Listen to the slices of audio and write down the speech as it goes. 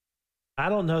I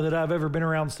don't know that I've ever been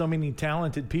around so many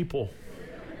talented people.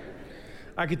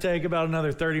 I could take about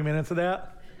another 30 minutes of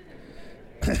that.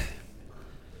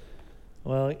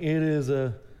 Well, it is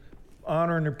an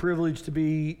honor and a privilege to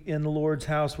be in the Lord's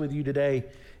house with you today.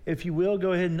 If you will,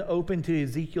 go ahead and open to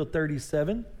Ezekiel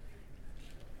 37.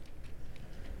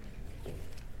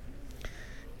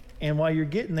 And while you're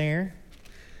getting there,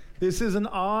 this is an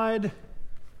odd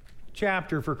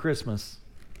chapter for Christmas.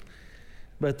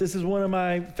 But this is one of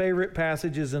my favorite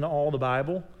passages in all the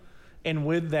Bible. And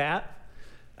with that,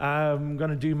 I'm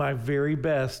going to do my very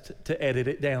best to edit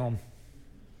it down.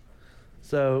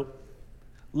 So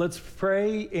let's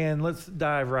pray and let's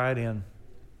dive right in.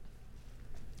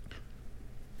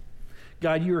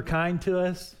 God, you are kind to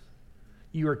us.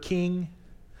 You are King.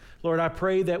 Lord, I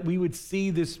pray that we would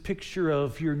see this picture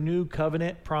of your new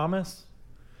covenant promise.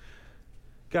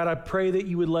 God, I pray that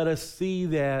you would let us see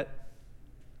that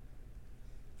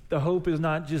the hope is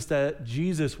not just that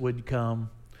Jesus would come,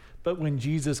 but when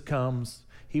Jesus comes,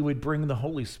 he would bring the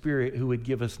Holy Spirit who would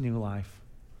give us new life.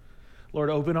 Lord,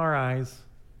 open our eyes.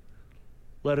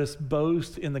 Let us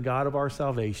boast in the God of our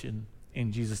salvation.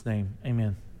 In Jesus' name,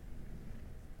 amen.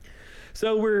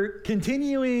 So we're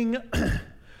continuing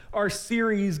our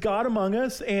series, God Among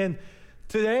Us, and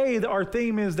today our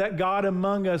theme is that God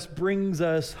among us brings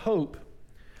us hope.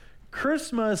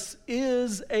 Christmas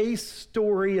is a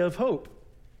story of hope.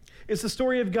 It's the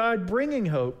story of God bringing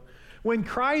hope. When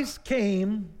Christ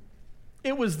came,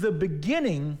 it was the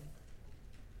beginning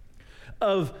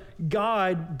of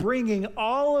God bringing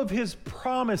all of his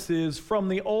promises from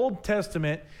the Old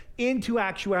Testament into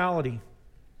actuality.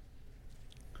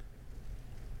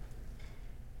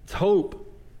 It's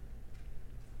hope.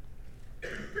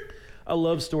 I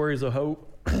love stories of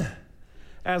hope.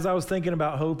 As I was thinking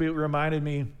about hope, it reminded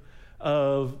me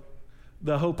of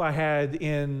the hope I had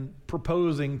in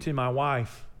proposing to my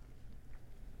wife.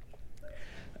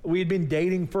 We had been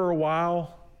dating for a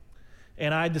while,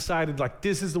 and I decided,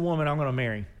 this is the woman I'm going to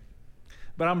marry.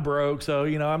 But I'm broke, so,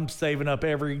 I'm saving up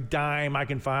every dime I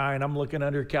can find. I'm looking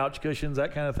under couch cushions,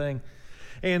 that kind of thing.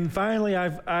 And finally,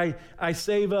 I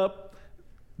save up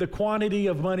the quantity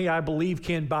of money I believe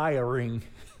can buy a ring.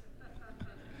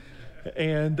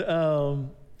 And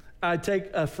I take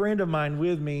a friend of mine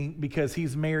with me because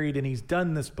he's married and he's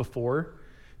done this before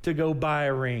to go buy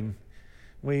a ring.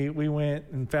 We went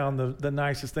and found the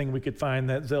nicest thing we could find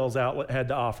that Zell's outlet had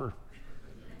to offer.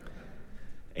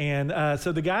 And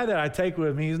so the guy that I take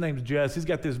with me, his name's Jess. He's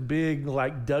got this big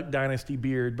Duck Dynasty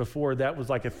beard before that was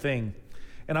a thing.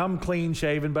 And I'm clean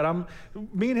shaven, but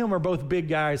me and him are both big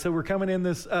guys. So we're coming in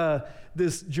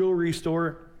this jewelry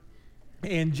store,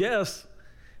 and Jess,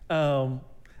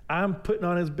 I'm putting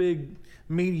on his big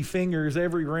meaty fingers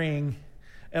every ring,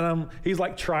 and he's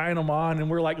trying them on, and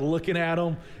we're looking at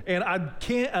them, and I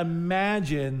can't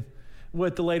imagine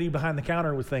what the lady behind the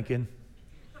counter was thinking.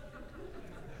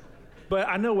 But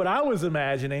I know what I was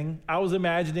imagining. I was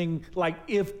imagining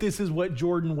if this is what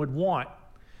Jordan would want.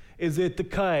 Is it the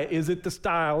cut? Is it the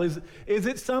style? Is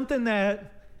it something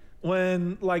that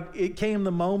when it came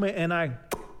the moment and I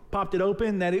popped it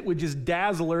open, that it would just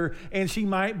dazzle her and she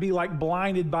might be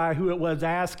blinded by who it was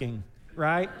asking,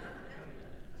 right?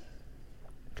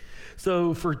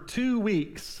 So for 2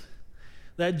 weeks,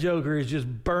 that joker is just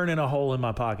burning a hole in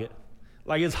my pocket.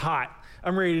 It's hot.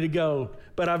 I'm ready to go,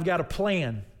 but I've got a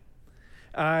plan.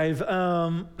 I've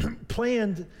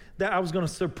planned that I was going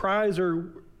to surprise her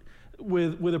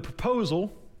with a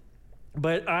proposal,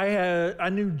 but I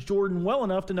knew Jordan well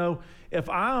enough to know if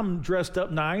I'm dressed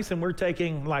up nice and we're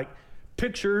taking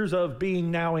pictures of being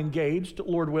now engaged,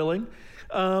 Lord willing,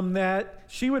 that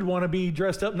she would want to be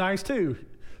dressed up nice too.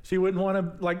 She wouldn't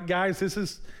want to guys, this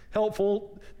is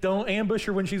helpful. Don't ambush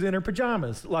her when she's in her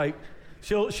pajamas.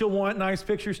 She'll want nice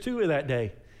pictures too of that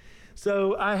day.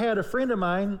 So I had a friend of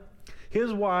mine.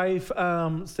 His wife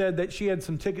said that she had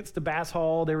some tickets to Bass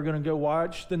Hall. They were going to go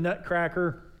watch the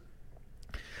Nutcracker.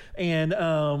 And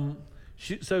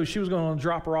so she was going to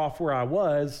drop her off where I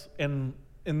was in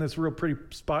this real pretty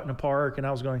spot in the park. And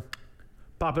I was going to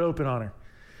pop it open on her.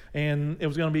 And it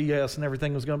was going to be yes, and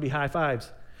everything was going to be high fives.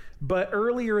 But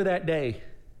earlier that day,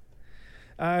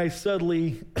 I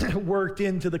suddenly worked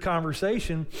into the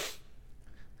conversation,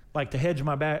 to hedge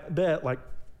my bet,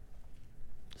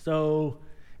 so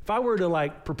if I were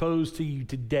to propose to you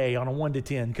today on a 1 to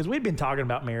 10, because we'd been talking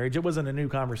about marriage, it wasn't a new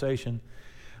conversation.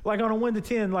 On a 1 to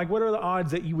 10, what are the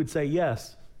odds that you would say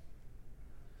yes?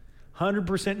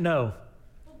 100% no.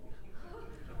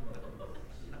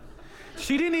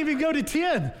 She didn't even go to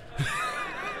 10.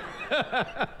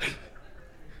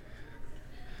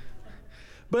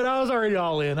 But I was already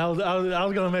all in. I was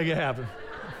going to make it happen.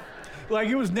 Like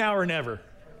it was now or never.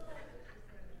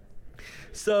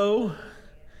 So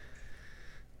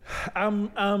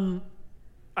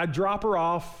I drop her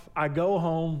off, I go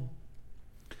home,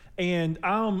 and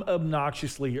I'm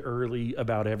obnoxiously early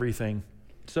about everything.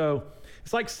 So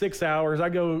it's like 6 hours. I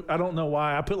don't know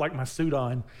why, I put like my suit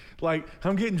on. Like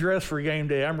I'm getting dressed for game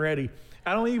day, I'm ready.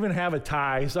 I don't even have a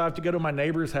tie, so I have to go to my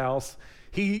neighbor's house.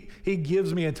 He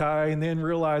gives me a tie and then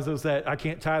realizes that I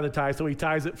can't tie the tie, so he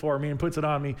ties it for me and puts it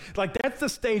on me. Like that's the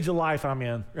stage of life I'm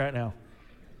in right now.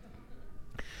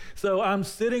 So I'm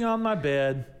sitting on my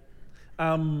bed.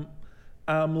 I'm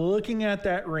looking at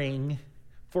that ring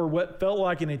for what felt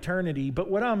like an eternity. But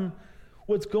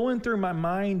what's going through my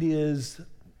mind is,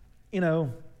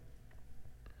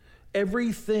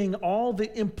 everything, all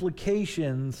the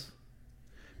implications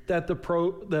that the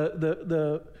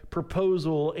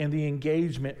proposal and the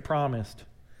engagement promised.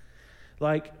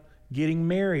 Like getting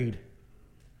married.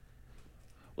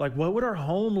 Like what would our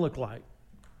home look like?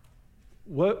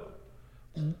 What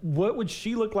would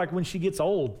she look like when she gets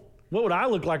old? What would I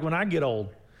look like when I get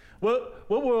old? What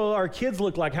will our kids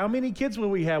look like? How many kids will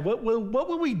we have? What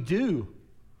will we do?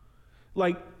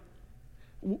 Like,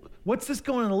 what's this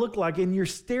going to look like? And you're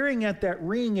staring at that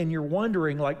ring and you're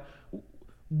wondering, like,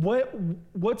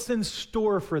 what's in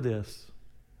store for this?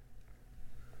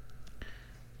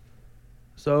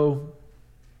 So,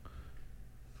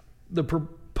 the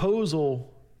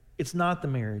proposal, it's not the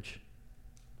marriage.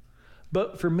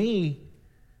 But for me,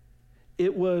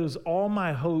 it was all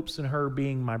my hopes in her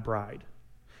being my bride.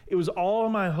 It was all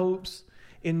my hopes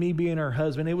in me being her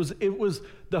husband. It was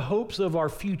the hopes of our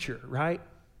future, right?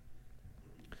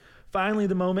 Finally,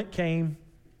 the moment came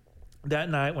that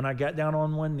night when I got down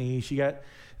on one knee. She got,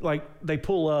 like, they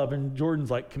pull up and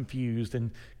Jordan's like confused and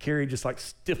Carrie just like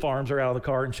stiff arms her out of the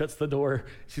car and shuts the door.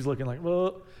 She's looking like,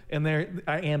 well, and there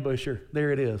I ambush her.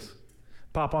 There it is.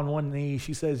 Pop on one knee.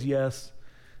 She says yes.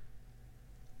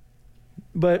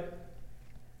 But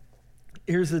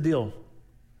here's the deal.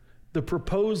 The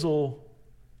proposal,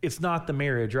 it's not the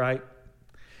marriage, right?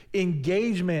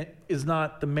 Engagement is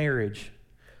not the marriage.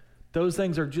 Those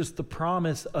things are just the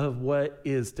promise of what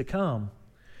is to come.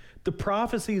 The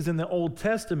prophecies in the Old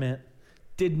Testament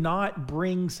did not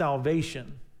bring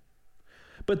salvation,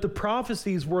 but the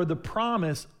prophecies were the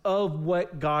promise of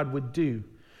what God would do.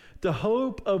 The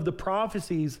hope of the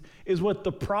prophecies is what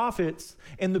the prophets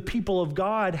and the people of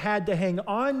God had to hang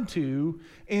on to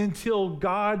until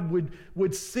God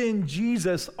would send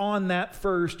Jesus on that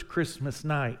first Christmas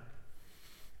night.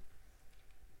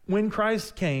 When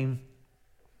Christ came,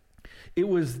 it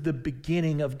was the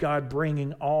beginning of God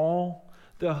bringing all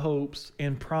the hopes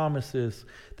and promises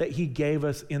that he gave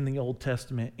us in the Old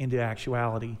Testament into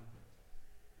actuality.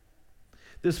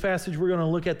 This passage we're going to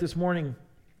look at this morning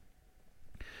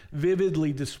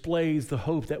vividly displays the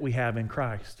hope that we have in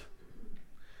Christ,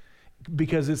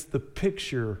 because it's the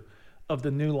picture of the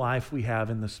new life we have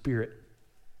in the Spirit.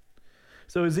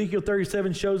 So Ezekiel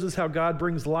 37 shows us how God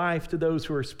brings life to those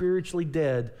who are spiritually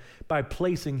dead by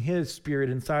placing his Spirit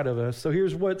inside of us. So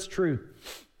here's what's true.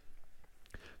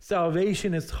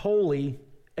 Salvation is wholly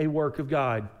a work of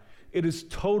God. It is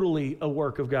totally a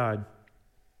work of God.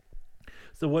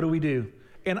 So what do we do?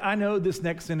 And I know this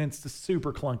next sentence is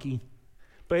super clunky,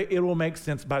 but it will make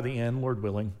sense by the end, Lord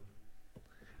willing.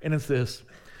 And it's this.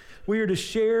 We are to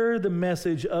share the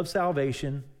message of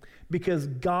salvation because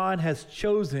God has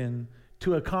chosen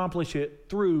to accomplish it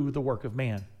through the work of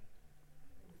man.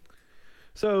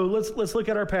 So let's look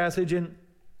at our passage. And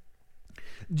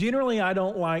generally, I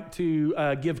don't like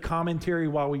to give commentary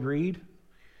while we read,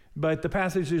 but the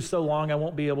passage is so long I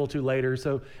won't be able to later.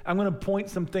 So I'm going to point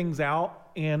some things out.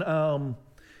 And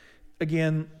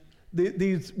again,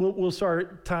 these we'll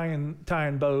start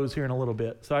tying bows here in a little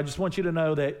bit. So I just want you to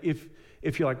know that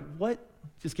if you're like, what?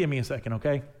 Just give me a second,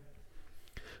 okay?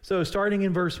 So starting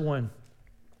in verse 1.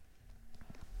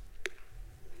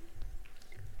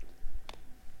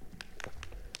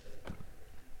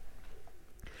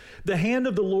 The hand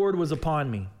of the Lord was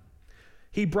upon me.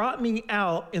 He brought me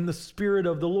out in the spirit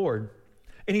of the Lord,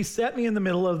 and he set me in the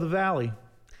middle of the valley,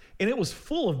 and it was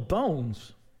full of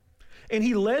bones. And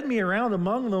he led me around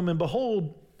among them, and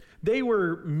behold, they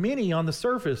were many on the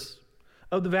surface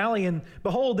of the valley, and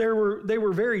behold, they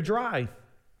were very dry.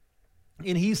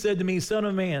 And he said to me, Son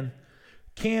of man,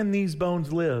 can these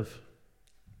bones live?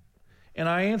 And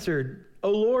I answered,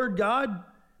 O Lord God,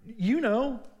 you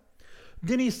know.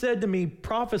 Then he said to me,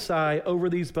 prophesy over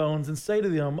these bones and say to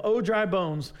them, O dry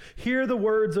bones, hear the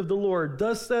words of the Lord.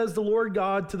 Thus says the Lord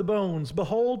God to the bones,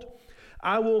 behold,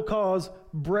 I will cause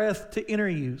breath to enter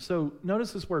you. So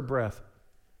notice this word breath.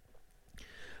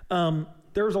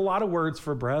 There's a lot of words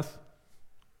for breath.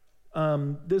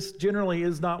 This generally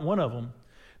is not one of them.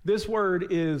 This word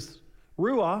is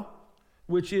ruah,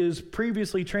 which is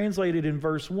previously translated in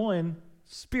verse 1,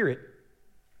 spirit.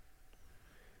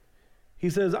 He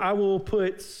says, I will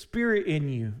put spirit in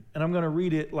you. And I'm going to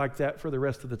read it like that for the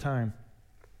rest of the time.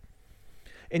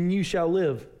 And you shall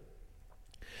live.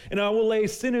 And I will lay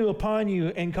sinew upon you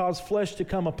and cause flesh to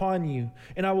come upon you.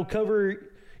 And I will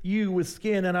cover you with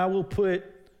skin, and I will put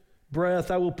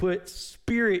breath, I will put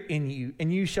spirit in you,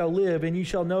 and you shall live, and you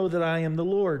shall know that I am the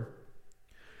Lord.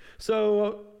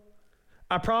 So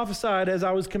I prophesied as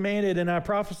I was commanded, and I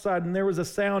prophesied, and there was a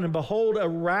sound, and behold, a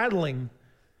rattling.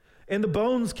 And the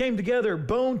bones came together,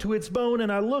 bone to its bone,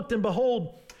 and I looked, and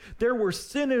behold, there were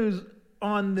sinews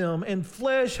on them, and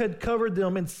flesh had covered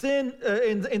them, and skin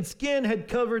had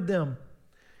covered them.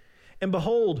 And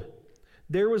behold,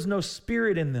 there was no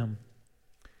spirit in them.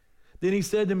 Then he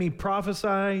said to me,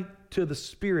 prophesy to the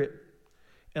Spirit.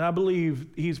 And I believe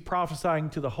he's prophesying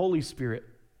to the Holy Spirit.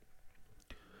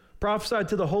 Prophesy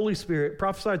to the Holy Spirit.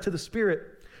 Prophesy to the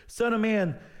Spirit. Son of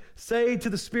man, say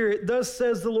to the Spirit, thus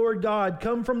says the Lord God,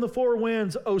 come from the four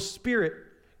winds, O Spirit.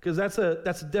 Because that's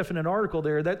a definite article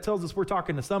there. That tells us we're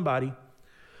talking to somebody.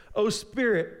 O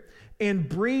Spirit, and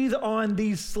breathe on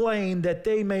these slain that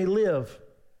they may live.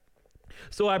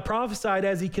 So I prophesied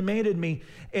as he commanded me,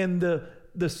 and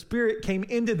the Spirit came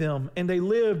into them, and they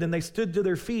lived, and they stood to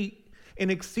their feet, an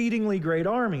exceedingly great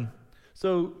army.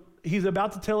 So he's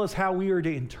about to tell us how we are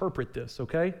to interpret this,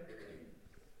 okay?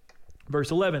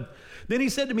 Verse 11. Then he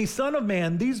said to me, Son of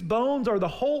man, these bones are the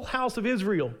whole house of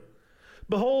Israel.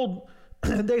 Behold,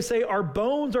 they say, our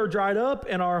bones are dried up,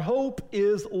 and our hope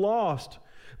is lost.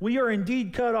 We are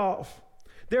indeed cut off.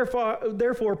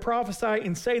 Therefore prophesy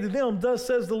and say to them, thus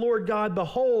says the Lord God,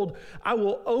 behold, I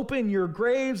will open your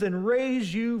graves and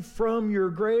raise you from your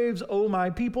graves, O my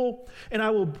people, and I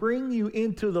will bring you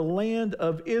into the land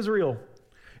of Israel.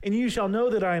 And you shall know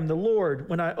that I am the Lord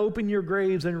when I open your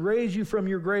graves and raise you from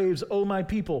your graves, O my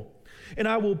people. And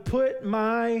I will put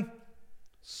my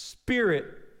spirit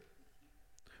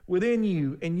within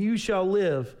you, and you shall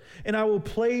live. And I will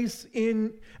place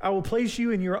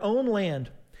you in your own land.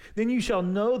 Then you shall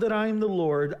know that I am the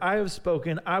Lord. I have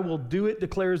spoken. I will do it,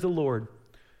 declares the Lord.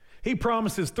 He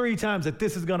promises 3 times that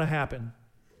this is going to happen.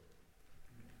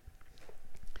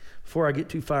 Before I get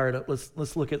too fired up,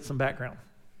 let's look at some background.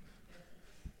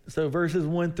 So verses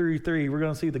 1 through 3, we're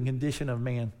going to see the condition of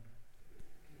man.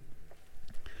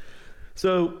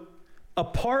 So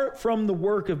apart from the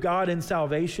work of God in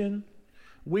salvation,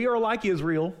 we are like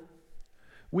Israel.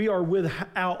 We are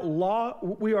without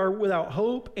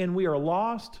hope, and we are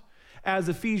lost. As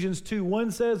Ephesians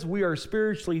 2:1 says, we are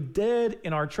spiritually dead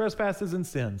in our trespasses and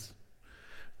sins.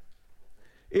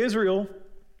 Israel,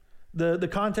 the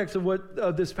context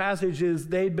of this passage is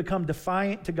they'd become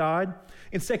defiant to God.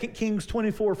 In 2 Kings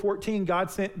 24:14,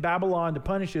 God sent Babylon to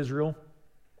punish Israel.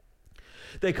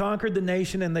 They conquered the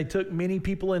nation, and they took many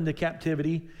people into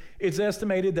captivity. It's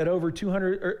estimated that over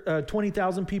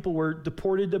 20,000 people were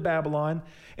deported to Babylon.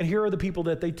 And here are the people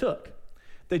that they took.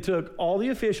 They took all the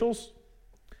officials,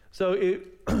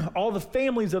 all the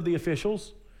families of the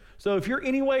officials. So if you're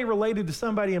any way related to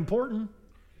somebody important,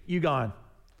 you gone.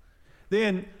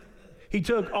 Then he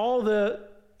took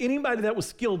anybody that was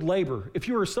skilled labor. If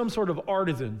you were some sort of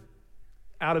artisan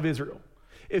out of Israel.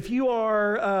 If you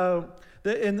are,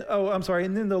 and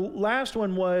then the last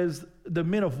one was the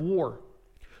men of war.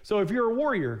 So if you're a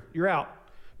warrior, you're out,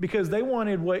 because they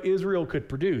wanted what Israel could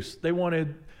produce. They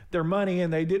wanted their money,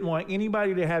 and they didn't want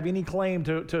anybody to have any claim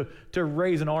to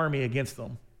raise an army against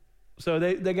them. So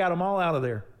they got them all out of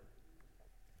there.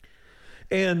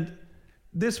 And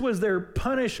this was their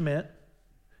punishment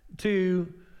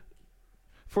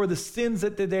for the sins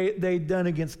that they'd done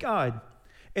against God.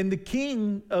 And the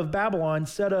king of Babylon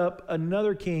set up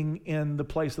another king in the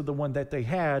place of the one that they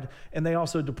had, and they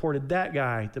also deported that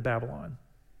guy to Babylon.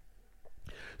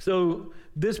 So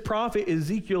this prophet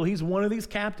Ezekiel, he's one of these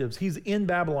captives. He's in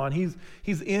Babylon.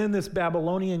 He's in this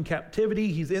Babylonian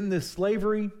captivity. He's in this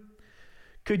slavery.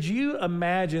 Could you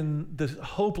imagine the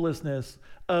hopelessness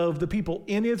of the people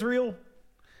in Israel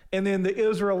and then the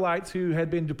Israelites who had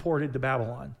been deported to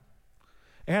Babylon?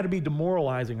 It had to be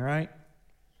demoralizing, right?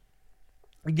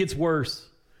 It gets worse.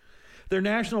 Their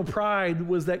national pride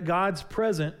was that God's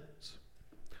presence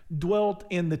dwelt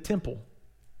in the temple.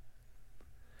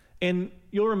 And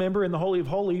you'll remember in the Holy of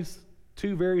Holies,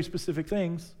 2 very specific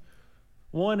things.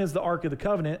 One is the Ark of the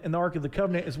Covenant, and the Ark of the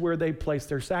Covenant is where they place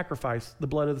their sacrifice, the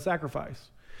blood of the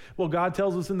sacrifice. Well, God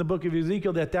tells us in the book of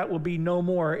Ezekiel that will be no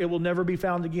more. It will never be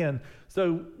found again.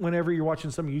 So whenever you're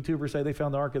watching some YouTubers say they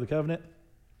found the Ark of the Covenant,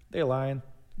 they're lying.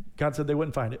 God said they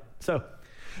wouldn't find it. So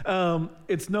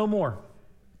It's no more.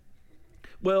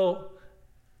 Well,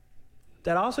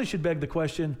 that also should beg the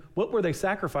question, what were they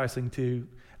sacrificing to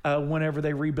whenever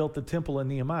they rebuilt the temple in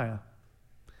Nehemiah?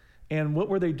 And what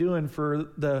were they doing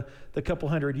for the couple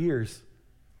hundred years?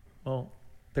 Well,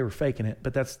 they were faking it,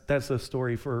 but that's a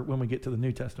story for when we get to the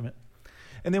New Testament.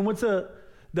 And then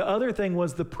the other thing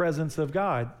was the presence of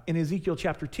God. In Ezekiel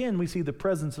chapter 10, we see the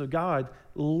presence of God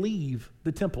leave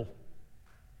the temple.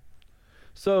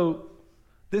 So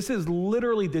this is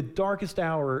literally the darkest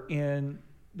hour in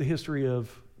the history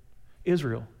of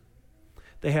Israel.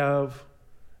 They have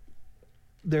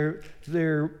their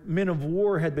men of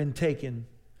war had been taken.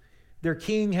 Their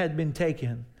king had been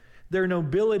taken. Their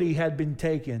nobility had been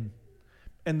taken.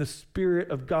 And the Spirit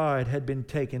of God had been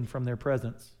taken from their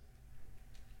presence.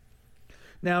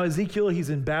 Now Ezekiel, he's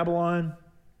in Babylon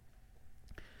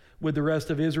with the rest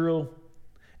of Israel.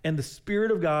 And the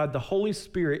Spirit of God, the Holy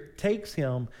Spirit, takes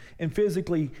him and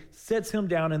physically sets him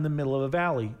down in the middle of a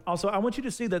valley. Also, I want you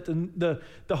to see that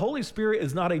the Holy Spirit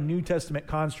is not a New Testament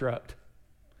construct.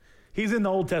 He's in the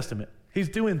Old Testament. He's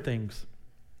doing things.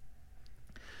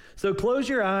 So close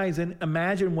your eyes and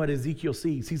imagine what Ezekiel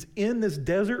sees. He's in this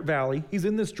desert valley. He's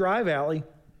in this dry valley.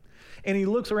 And he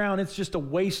looks around. It's just a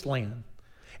wasteland.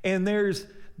 And there's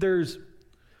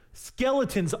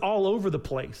skeletons all over the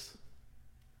place.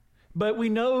 But we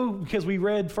know, because we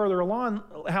read further along,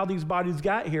 how these bodies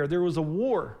got here. There was a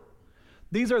war.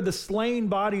 These are the slain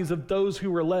bodies of those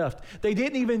who were left. They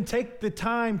didn't even take the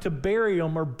time to bury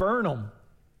them or burn them.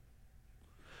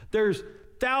 There's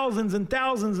thousands and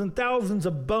thousands and thousands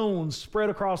of bones spread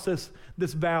across this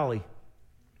valley.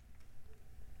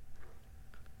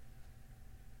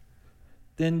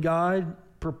 Then God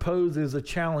proposes a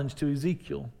challenge to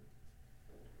Ezekiel.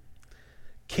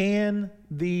 Can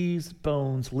these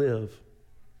bones live?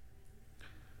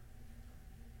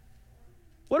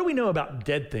 What do we know about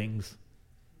dead things?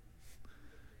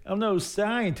 I'm no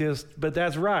scientist, but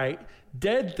that's right.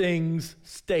 Dead things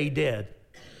stay dead.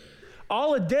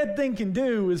 All a dead thing can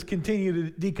do is continue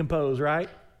to decompose, right?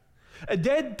 A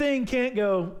dead thing can't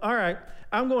go, all right,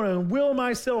 I'm going to will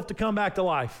myself to come back to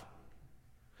life.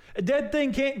 A dead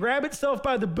thing can't grab itself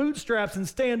by the bootstraps and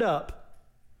stand up.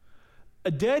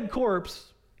 A dead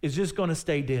corpse is just going to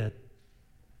stay dead.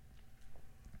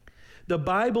 The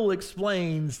Bible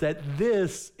explains that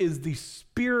this is the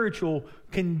spiritual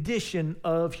condition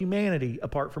of humanity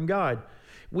apart from God.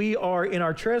 We are in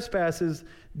our trespasses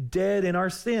dead in our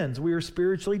sins. We are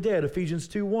spiritually dead. Ephesians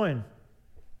 2:1.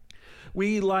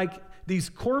 We, like these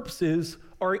corpses,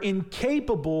 are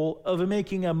incapable of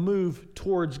making a move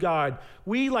towards God.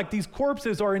 We, like these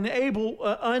corpses, are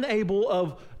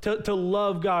unable to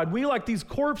love God. We, like these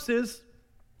corpses,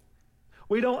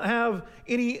 we don't have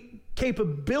any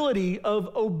capability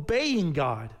of obeying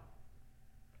God.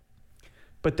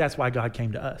 But that's why God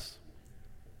came to us.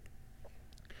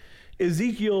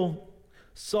 Ezekiel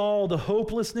saw the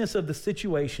hopelessness of the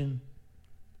situation,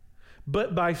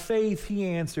 but by faith he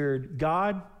answered,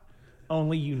 God,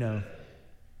 only you know.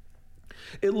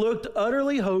 It looked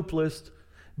utterly hopeless,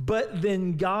 but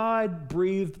then God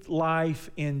breathed life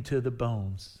into the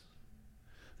bones.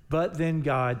 But then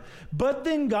God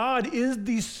is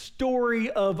the story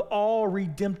of all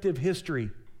redemptive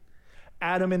history.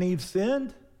 Adam and Eve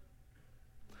sinned,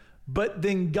 but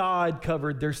then God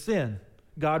covered their sin.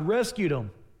 God rescued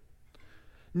them.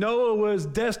 Noah was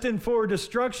destined for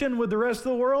destruction with the rest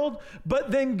of the world,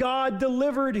 but then God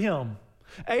delivered him.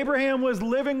 Abraham was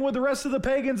living with the rest of the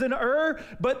pagans in Ur,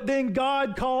 but then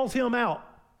God calls him out.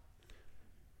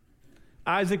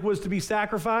 Isaac was to be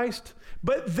sacrificed,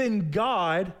 but then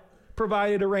God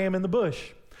provided a ram in the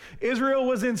bush. Israel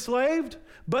was enslaved,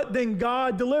 but then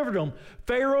God delivered them.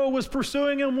 Pharaoh was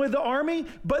pursuing them with the army,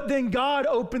 but then God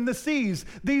opened the seas.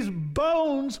 These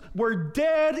bones were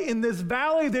dead in this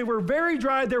valley. They were very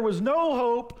dry. There was no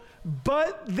hope,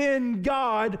 but then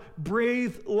God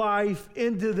breathed life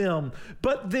into them.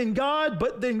 But then God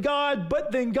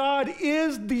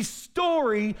is the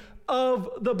story of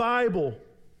the Bible.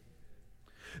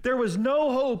 There was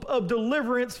no hope of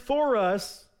deliverance for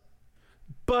us,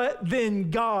 but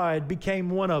then God became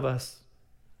one of us.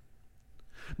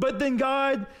 But then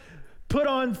God put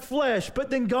on flesh. But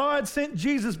then God sent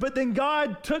Jesus. But then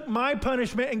God took my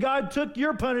punishment and God took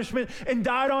your punishment and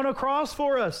died on a cross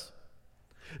for us.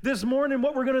 This morning,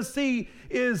 what we're going to see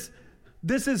is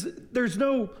there's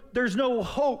no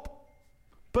hope.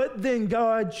 But then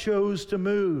God chose to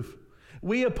move.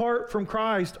 We, apart from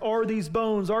Christ, are these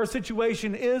bones. Our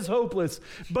situation is hopeless.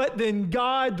 But then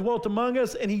God dwelt among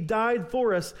us and he died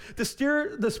for us. The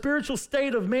spiritual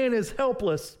state of man is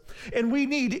helpless. And we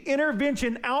need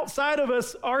intervention outside of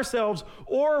us ourselves,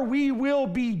 or we will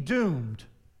be doomed.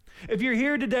 If you're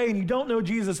here today and you don't know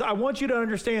Jesus, I want you to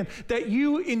understand that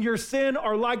you in your sin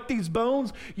are like these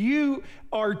bones. You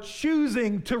are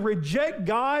choosing to reject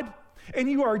God and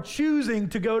you are choosing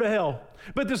to go to hell.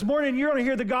 But this morning, you're going to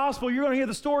hear the gospel. You're going to hear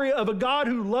the story of a God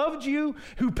who loved you,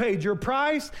 who paid your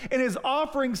price, and is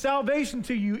offering salvation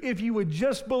to you if you would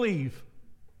just believe.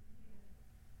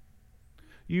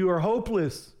 You are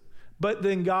hopeless, but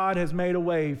then God has made a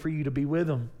way for you to be with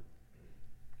him.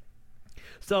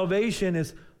 Salvation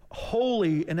is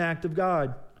wholly an act of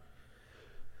God.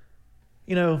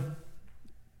 You know,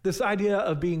 this idea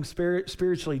of being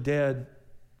spiritually dead,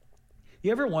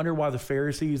 you ever wonder why the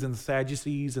Pharisees and the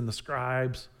Sadducees and the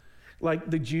scribes, like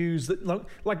the Jews,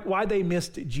 like why they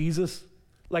missed Jesus?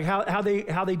 Like how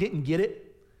they didn't get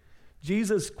it?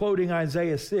 Jesus, quoting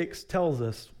Isaiah 6, tells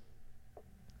us.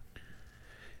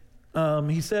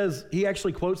 He says, he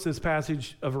actually quotes this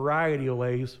passage a variety of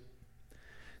ways.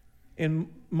 In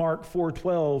Mark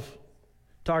 4:12,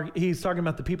 he's talking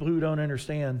about the people who don't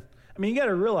understand. I mean, you got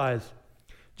to realize,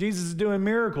 Jesus is doing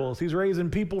miracles. He's raising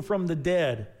people from the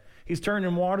dead. He's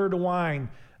turning water to wine.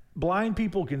 Blind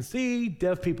people can see.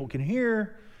 Deaf people can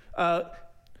hear.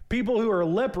 People who are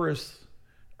leprous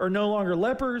are no longer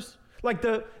lepers. Like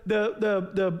the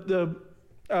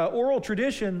oral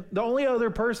tradition, the only other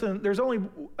person,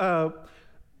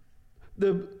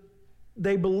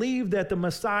 they believe that the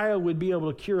Messiah would be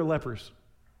able to cure lepers.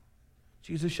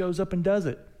 Jesus shows up and does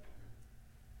it.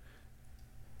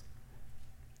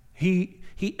 He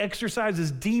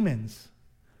exorcises demons.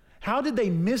 How did they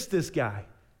miss this guy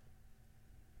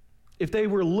if they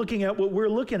were looking at what we're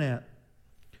looking at?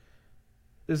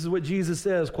 This is what Jesus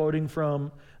says, quoting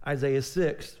from Isaiah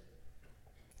 6.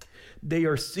 They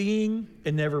are seeing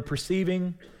and never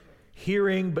perceiving,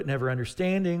 hearing but never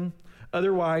understanding.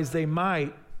 Otherwise they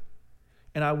might,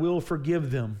 and I will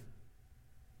forgive them.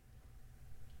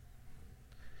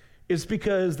 It's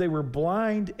because they were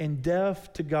blind and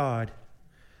deaf to God.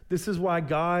 This is why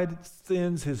God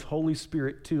sends his Holy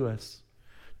Spirit to us,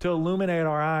 to illuminate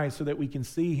our eyes so that we can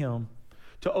see him,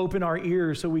 to open our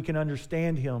ears so we can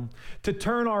understand him, to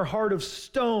turn our heart of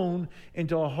stone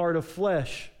into a heart of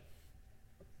flesh.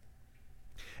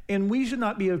 And we should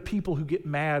not be a people who get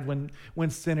mad when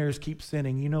sinners keep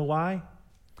sinning. You know why?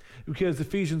 Because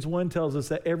Ephesians 1 tells us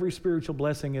that every spiritual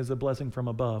blessing is a blessing from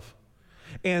above.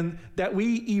 And that we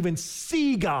even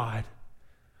see God,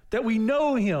 that we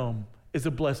know him, is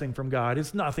a blessing from God.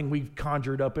 It's nothing we've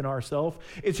conjured up in ourselves.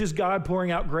 It's just God pouring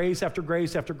out grace after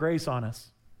grace after grace on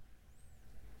us.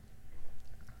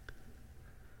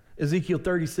 Ezekiel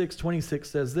 36:26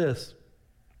 says this.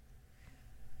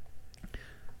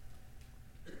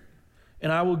 And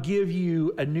I will give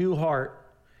you a new heart,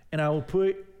 and I will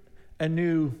put a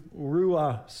new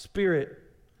Ruah spirit.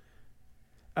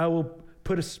 I will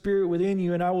put a spirit within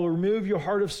you, and I will remove your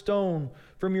heart of stone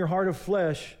from your heart of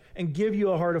flesh and give you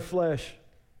a heart of flesh.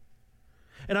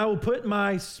 And I will put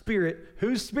my spirit.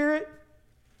 Whose spirit?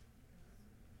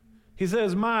 He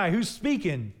says, who's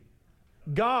speaking?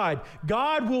 God.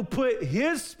 God will put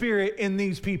his spirit in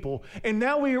these people. And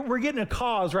now we're getting a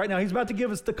cause right now. He's about to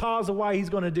give us the cause of why he's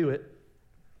going to do it.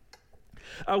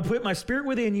 I will put my spirit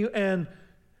within you and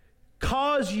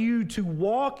cause you to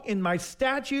walk in my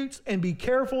statutes and be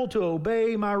careful to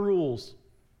obey my rules.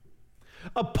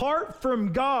 Apart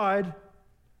from God,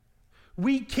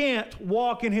 we can't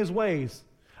walk in his ways.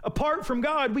 Apart from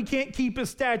God, we can't keep his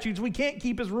statutes. We can't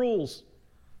keep his rules.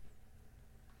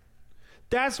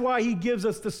 That's why he gives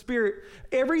us the Spirit.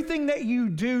 Everything that you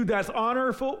do that's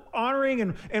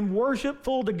honoring and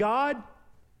worshipful to God,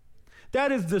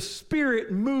 that is the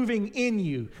Spirit moving in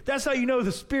you. That's how you know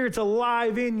the Spirit's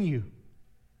alive in you.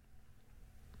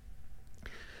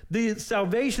 The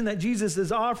salvation that Jesus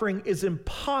is offering is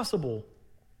impossible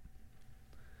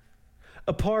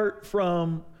apart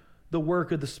from the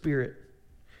work of the Spirit.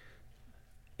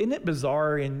 Isn't it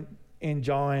bizarre in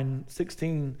John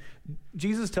 16,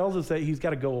 Jesus tells us that he's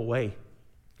got to go away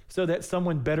so that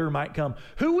someone better might come.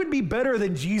 Who would be better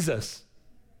than Jesus?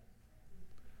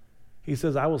 He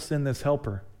says, I will send this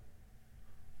helper.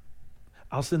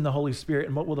 I'll send the Holy Spirit.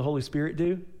 And what will the Holy Spirit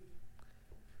do?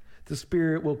 The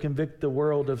Spirit will convict the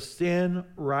world of sin,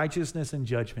 righteousness, and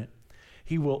judgment.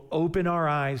 He will open our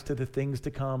eyes to the things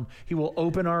to come. He will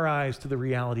open our eyes to the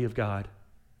reality of God.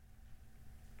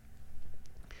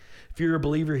 If you're a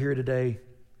believer here today,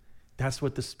 that's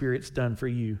what the Spirit's done for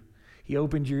you. He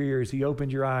opened your ears. He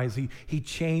opened your eyes. He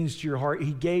changed your heart.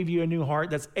 He gave you a new heart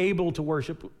that's able to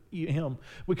worship him.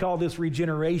 We call this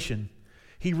regeneration.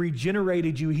 He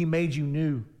regenerated you. He made you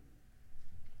new.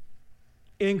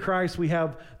 In Christ, we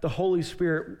have the Holy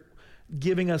Spirit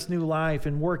giving us new life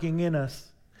and working in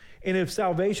us. And if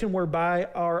salvation were by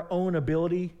our own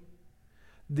ability,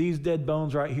 these dead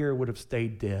bones right here would have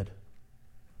stayed dead.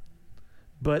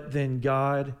 But then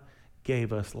God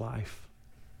gave us life.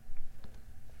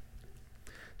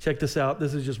 Check this out.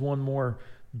 This is just one more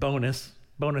bonus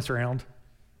round.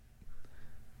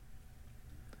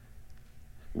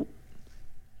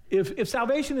 If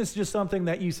salvation is just something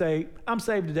that you say, I'm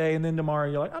saved today, and then tomorrow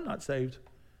you're like, I'm not saved.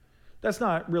 That's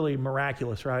not really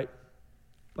miraculous, right?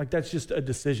 Like that's just a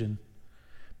decision.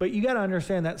 But you got to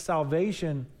understand that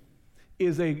salvation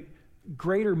is a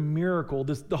greater miracle.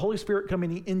 The Holy Spirit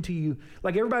coming into you.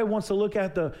 Like everybody wants to look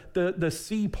at the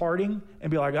sea parting and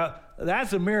be like, oh,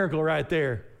 that's a miracle right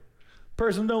there.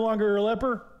 Person no longer a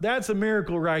leper, that's a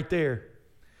miracle right there.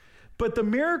 But the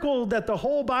miracle that the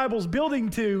whole Bible's building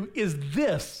to is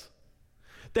this,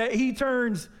 that he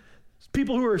turns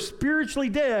people who are spiritually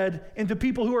dead into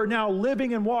people who are now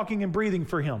living and walking and breathing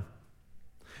for him.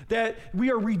 That we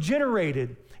are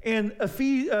regenerated. And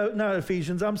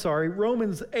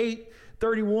Romans 8,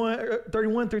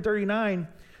 31 through 39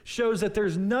 shows that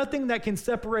there's nothing that can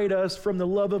separate us from the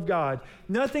love of God.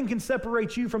 Nothing can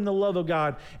separate you from the love of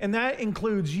God. And that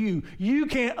includes you. You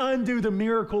can't undo the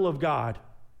miracle of God.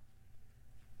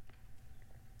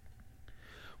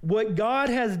 What God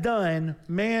has done,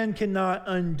 man cannot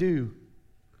undo.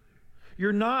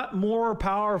 You're not more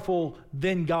powerful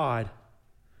than God.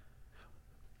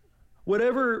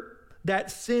 Whatever that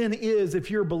sin is,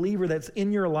 if you're a believer that's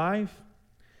in your life,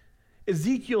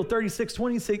 Ezekiel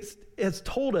 36:26 has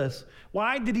told us,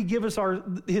 why did he give us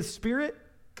his spirit?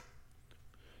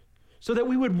 So that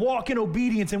we would walk in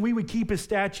obedience and we would keep his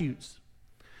statutes.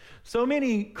 So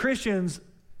many Christians,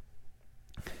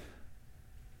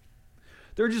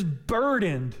 they're just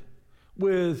burdened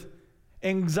with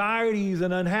anxieties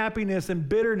and unhappiness and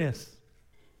bitterness.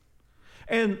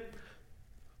 And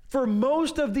for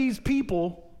most of these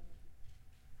people,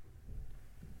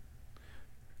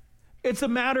 it's a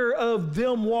matter of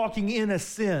them walking in a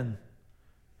sin.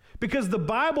 Because the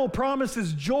Bible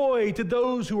promises joy to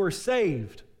those who are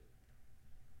saved.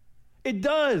 It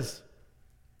does.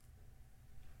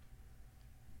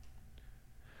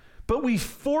 But we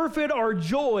forfeit our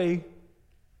joy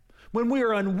when we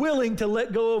are unwilling to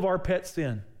let go of our pet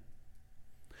sin.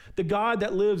 The God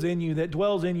that lives in you, that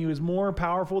dwells in you, is more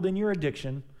powerful than your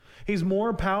addiction. He's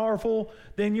more powerful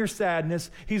than your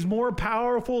sadness. He's more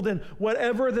powerful than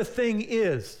whatever the thing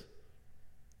is.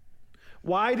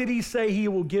 Why did he say he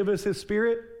will give us his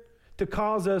spirit? To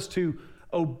cause us to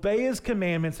obey his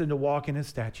commandments and to walk in his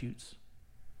statutes.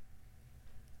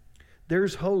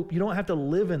 There's hope. You don't have to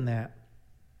live in that.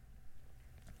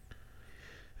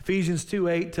 Ephesians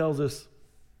 2:8 tells us,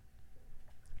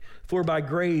 for by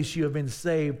grace you have been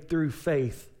saved through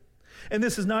faith. And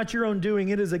this is not your own doing,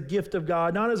 it is a gift of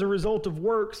God, not as a result of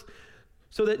works,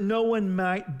 so that no one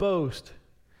might boast.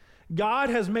 God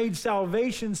has made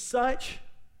salvation such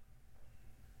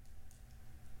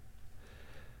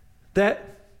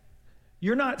that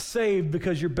you're not saved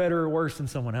because you're better or worse than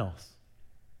someone else.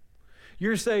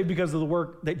 You're saved because of the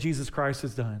work that Jesus Christ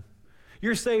has done.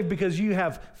 You're saved because you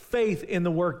have faith in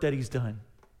the work that he's done.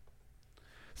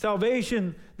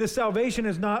 This salvation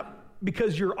is not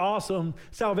because you're awesome.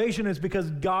 Salvation is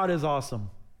because God is awesome.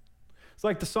 It's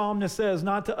like the psalmist says,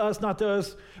 not to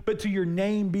us, but to your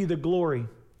name be the glory.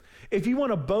 If you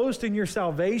want to boast in your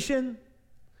salvation,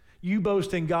 you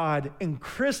boast in God. And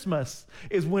Christmas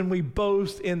is when we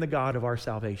boast in the God of our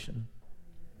salvation.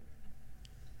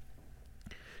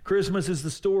 Christmas is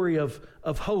the story of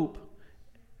hope.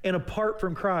 And apart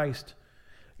from Christ,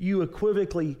 you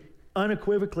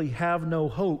unequivocally have no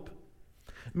hope.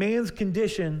 Man's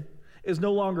condition is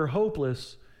no longer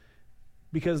hopeless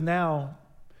because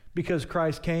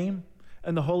Christ came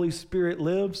and the Holy Spirit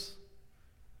lives,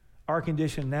 our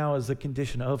condition now is the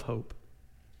condition of hope.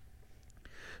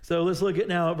 So let's look at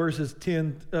now at verses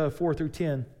 4 through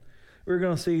 10. We're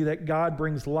going to see that God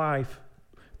brings life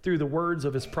through the words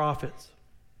of his prophets.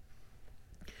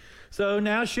 So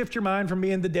now shift your mind from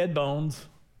being the dead bones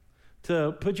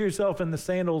to put yourself in the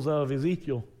sandals of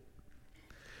Ezekiel.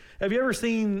 Have you ever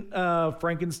seen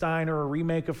Frankenstein or a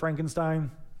remake of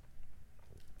Frankenstein?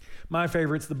 My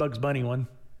favorite's the Bugs Bunny one.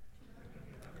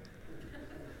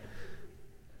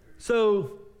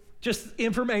 So just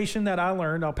information that I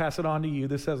learned, I'll pass it on to you.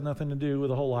 This has nothing to do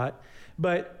with a whole lot.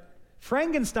 But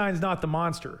Frankenstein's not the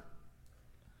monster.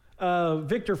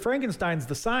 Victor Frankenstein's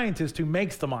the scientist who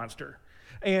makes the monster.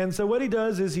 And so what he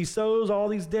does is he sews all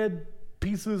these dead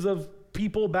pieces of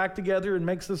people back together and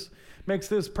makes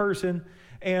this person.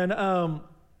 And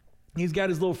he's got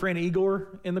his little friend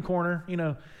Igor in the corner, you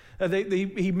know.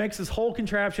 He makes this whole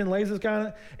contraption, lays this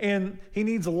guy, and he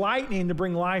needs lightning to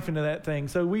bring life into that thing.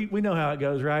 So we know how it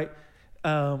goes, right?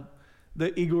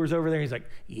 The Igor's over there. He's like,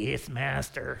 "Yes,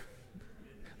 master."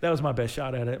 That was my best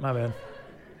shot at it. My bad.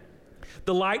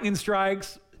 The lightning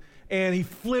strikes, and he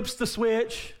flips the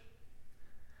switch.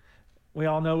 We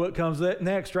all know what comes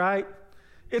next, right?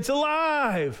 It's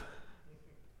alive.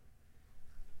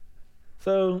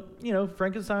 So, you know,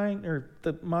 Frankenstein, or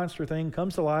the monster thing,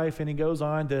 comes to life, and he goes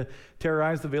on to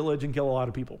terrorize the village and kill a lot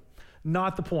of people.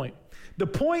 Not the point. The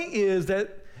point is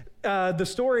that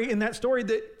in that story,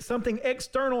 that something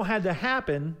external had to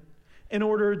happen in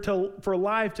order for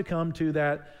life to come to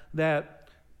that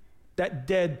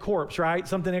dead corpse, right?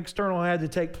 Something external had to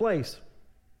take place.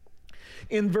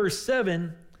 In verse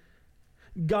 7,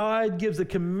 God gives a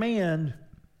command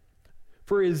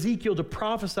for Ezekiel to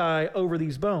prophesy over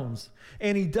these bones.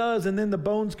 And he does, and then the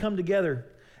bones come together.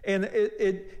 And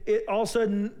it all of a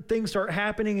sudden, things start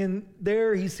happening, and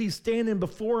there he sees standing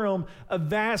before him a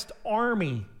vast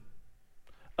army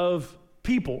of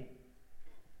people.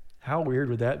 How weird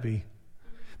would that be?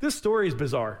 This story is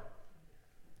bizarre.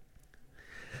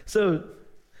 So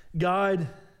God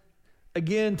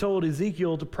again told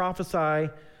Ezekiel to prophesy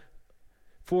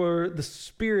for the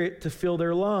Spirit to fill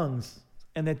their lungs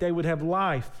and that they would have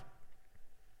life.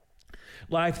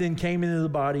 Life then came into the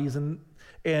bodies,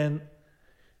 and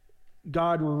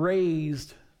God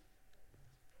raised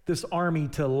this army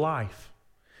to life.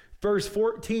 Verse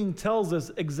 14 tells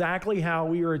us exactly how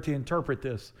we are to interpret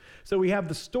this. So we have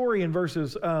the story in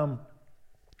verses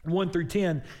 1 through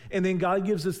 10, and then God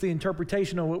gives us the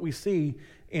interpretation of what we see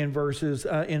in verse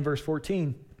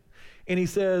 14. And he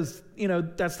says, you know,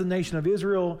 that's the nation of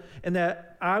Israel, and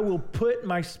that I will put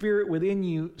my Spirit within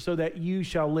you so that you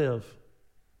shall live.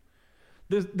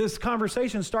 This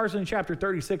conversation starts in chapter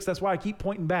 36. That's why I keep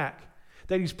pointing back,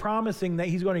 that he's promising that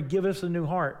he's going to give us a new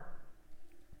heart.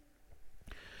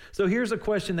 So here's a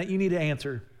question that you need to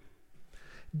answer.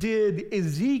 Did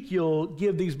Ezekiel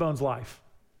give these bones life?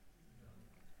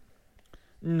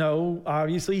 No,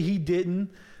 obviously he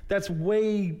didn't. That's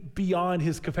way beyond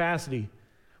his capacity.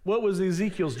 What was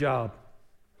Ezekiel's job?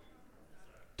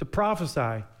 To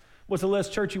prophesy. What's a less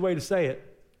churchy way to say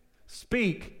it?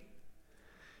 Speak.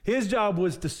 His job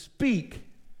was to speak.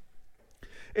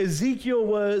 Ezekiel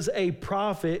was a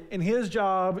prophet, and his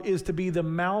job is to be the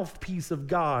mouthpiece of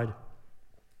God.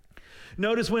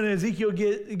 Notice when Ezekiel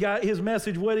got his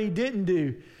message, what he didn't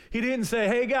do. He didn't say,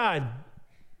 "Hey, God,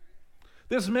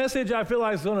 this message I feel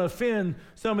like is going to offend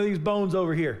some of these bones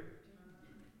over here."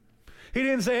 He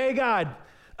didn't say, "Hey, God,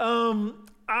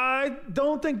 I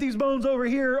don't think these bones over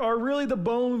here are really the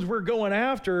bones we're going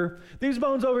after. These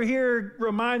bones over here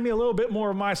remind me a little bit more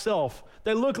of myself.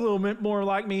 They look a little bit more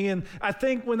like me, and I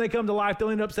think when they come to life, they'll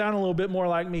end up sounding a little bit more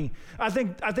like me. I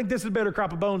think this is a better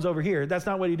crop of bones over here." That's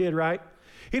not what he did, right?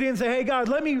 He didn't say, "Hey, God,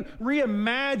 let me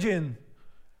reimagine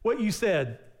what you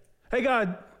said. Hey,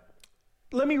 God,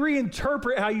 let me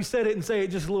reinterpret how you said it and say it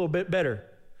just a little bit better."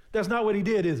 That's not what he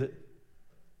did, is it?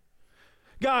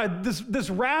 "God, this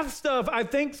wrath stuff I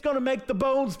think is going to make the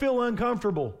bones feel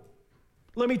uncomfortable.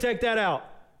 Let me take that out."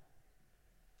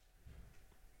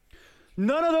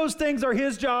 None of those things are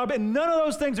his job, and none of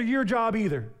those things are your job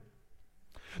either.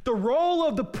 The role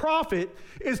of the prophet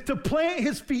is to plant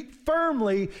his feet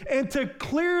firmly and to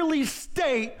clearly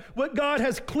state what God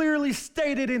has clearly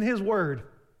stated in his word.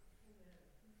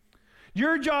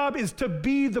 Your job is to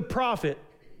be the prophet.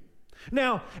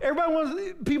 Now,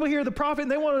 people hear the prophet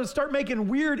and they want to start making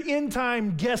weird end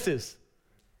time guesses.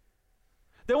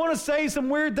 They want to say some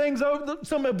weird things,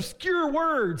 some obscure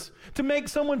words to make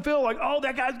someone feel like, "Oh,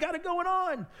 that guy's got it going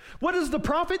on." What does the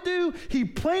prophet do? He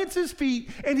plants his feet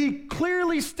and he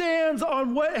clearly stands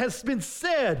on what has been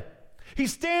said. He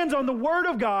stands on the word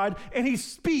of God and he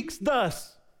speaks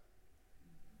thus.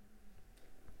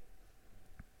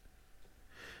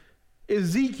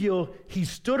 Ezekiel, he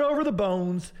stood over the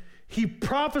bones, he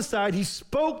prophesied, he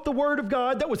spoke the word of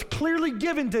God that was clearly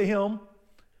given to him,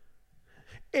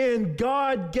 and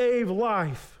God gave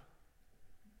life.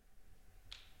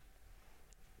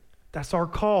 That's our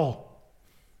call.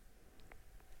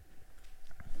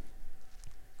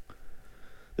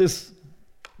 This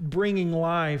bringing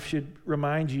life should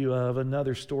remind you of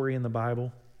another story in the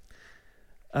Bible.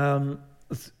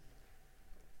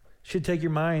 Should take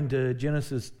your mind to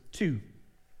Genesis 2.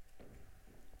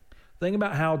 Think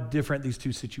about how different these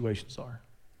two situations are.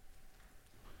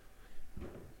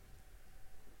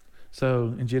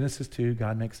 So in Genesis 2,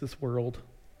 God makes this world.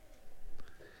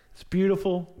 It's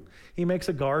beautiful. He makes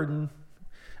a garden.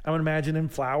 I'm imagining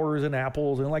flowers and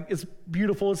apples, and like it's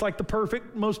beautiful. It's like the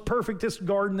most perfectest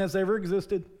garden that's ever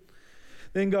existed.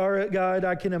 Then God,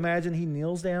 I can imagine he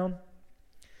kneels down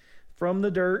from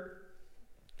the dirt,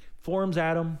 forms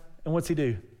Adam, and what's he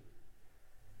do?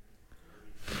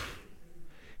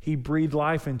 He breathed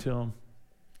life into him.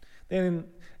 Then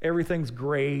everything's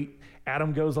great.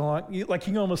 Adam goes along, like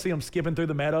you can almost see him skipping through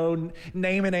the meadow,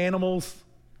 naming animals.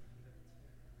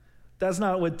 That's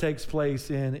not what takes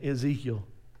place in Ezekiel.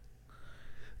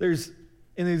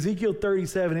 In Ezekiel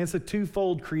 37, it's a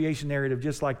twofold creation narrative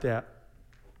just like that.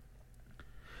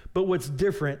 But what's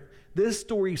different, this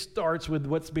story starts with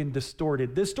what's been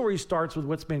distorted. This story starts with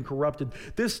what's been corrupted.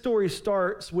 This story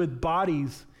starts with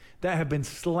bodies that have been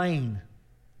slain.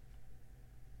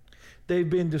 They've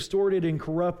been distorted and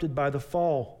corrupted by the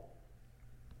fall.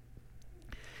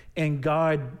 And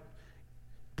God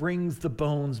brings the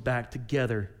bones back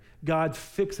together. God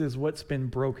fixes what's been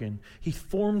broken. He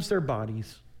forms their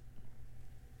bodies.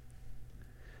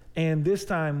 And this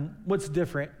time, what's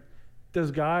different?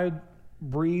 Does God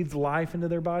breathe life into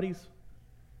their bodies?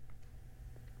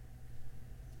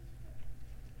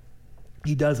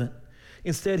 He doesn't.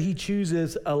 Instead, he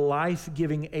chooses a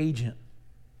life-giving agent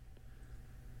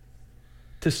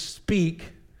to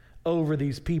speak over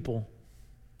these people.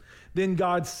 Then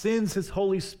God sends his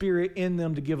Holy Spirit in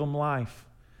them to give them life.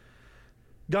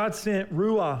 God sent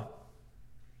Ruah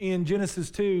in Genesis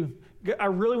 2. I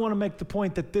really want to make the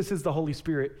point that this is the Holy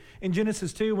Spirit. In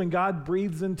Genesis 2, when God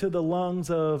breathes into the lungs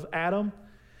of Adam,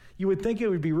 you would think it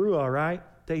would be Ruah, right?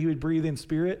 That he would breathe in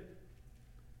spirit.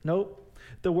 Nope.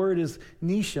 The word is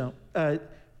nashima. It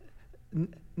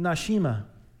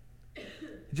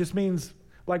just means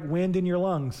like wind in your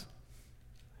lungs.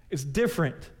 It's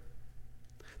different.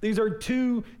 These are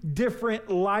two different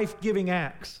life-giving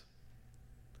acts.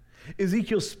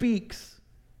 Ezekiel speaks,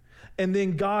 and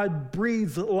then God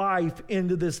breathes life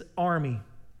into this army.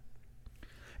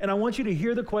 And I want you to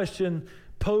hear the question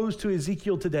posed to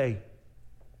Ezekiel today.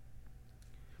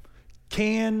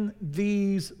 Can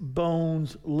these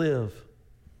bones live?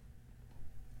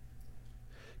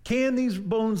 Can these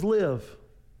bones live?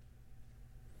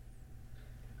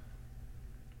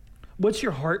 What's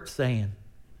your heart saying?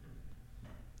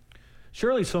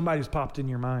 Surely somebody's popped in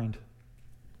your mind.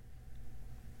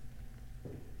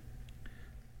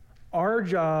 Our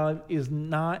job is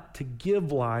not to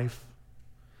give life.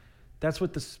 That's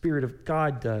what the Spirit of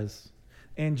God does.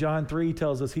 And John 3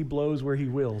 tells us he blows where he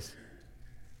wills.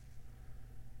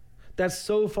 That's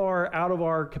so far out of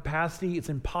our capacity, it's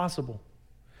impossible.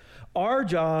 Our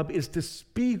job is to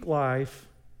speak life,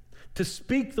 to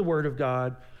speak the word of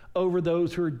God over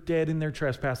those who are dead in their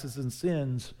trespasses and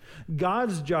sins.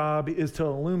 God's job is to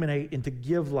illuminate and to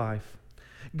give life.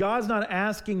 God's not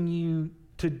asking you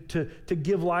to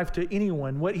give life to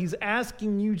anyone. What he's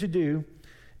asking you to do,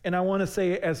 and I want to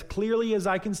say it as clearly as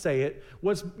I can say it,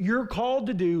 what you're called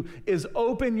to do is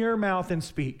open your mouth and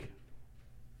speak.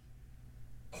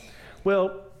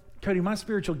 Well, Kody, my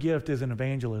spiritual gift is in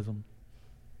evangelism.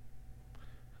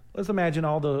 Let's imagine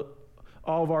all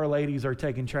of our ladies are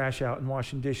taking trash out and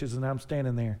washing dishes, and I'm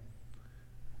standing there.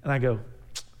 And I go,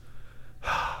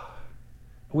 I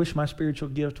wish my spiritual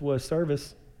gift was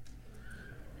service.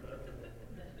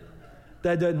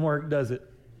 That doesn't work, does it?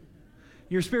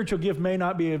 Your spiritual gift may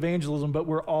not be evangelism, but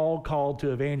we're all called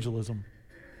to evangelism.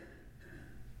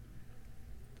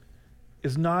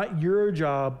 It's not your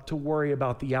job to worry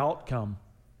about the outcome.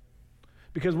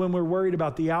 Because when we're worried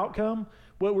about the outcome,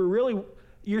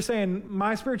 you're saying,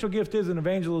 my spiritual gift isn't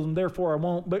evangelism, therefore I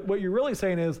won't. But what you're really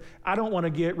saying is, I don't want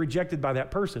to get rejected by that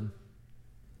person.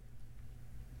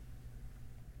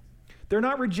 They're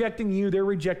not rejecting you, they're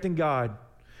rejecting God.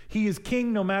 He is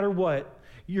king no matter what.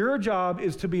 Your job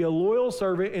is to be a loyal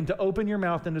servant and to open your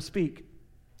mouth and to speak.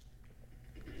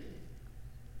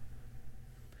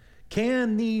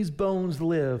 Can these bones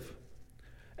live?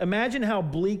 Imagine how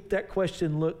bleak that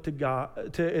question looked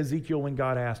to Ezekiel when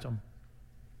God asked him.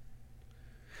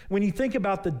 When you think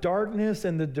about the darkness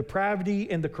and the depravity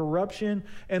and the corruption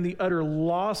and the utter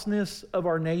lostness of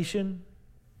our nation,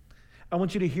 I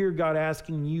want you to hear God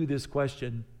asking you this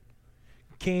question.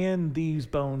 Can these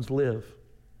bones live?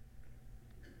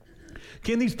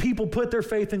 Can these people put their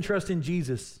faith and trust in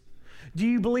Jesus? Do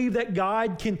you believe that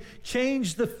God can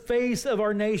change the face of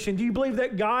our nation? Do you believe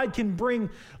that God can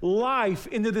bring life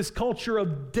into this culture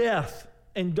of death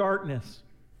and darkness?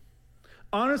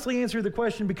 Honestly answer the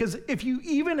question, because if you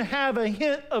even have a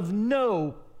hint of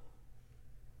no,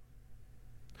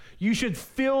 you should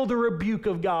feel the rebuke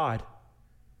of God.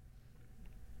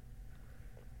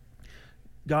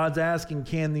 God's asking,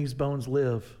 can these bones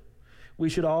live? We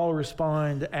should all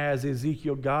respond as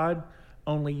Ezekiel, God,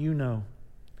 only you know.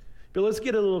 But let's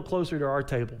get a little closer to our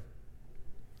table.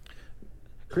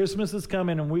 Christmas is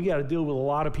coming and we got to deal with a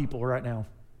lot of people right now.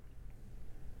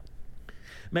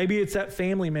 Maybe it's that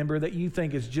family member that you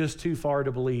think is just too far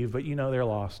to believe, but you know they're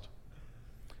lost.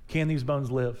 Can these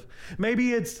bones live?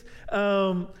 Maybe it's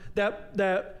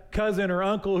that cousin or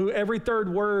uncle who every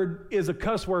third word is a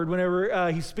cuss word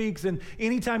whenever he speaks, and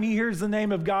anytime he hears the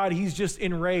name of God, he's just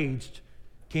enraged.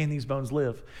 Can these bones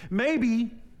live?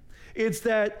 Maybe it's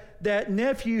that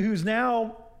nephew who's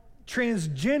now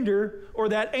transgender, or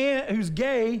that aunt who's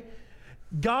gay.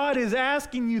 God is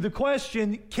asking you the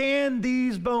question, can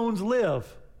these bones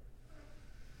live?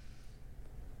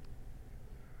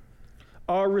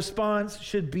 Our response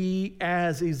should be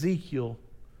as Ezekiel,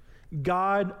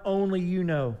 God, only you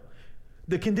know.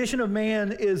 The condition of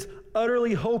man is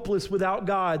utterly hopeless without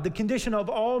God. The condition of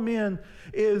all men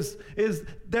is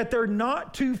that they're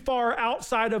not too far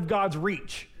outside of God's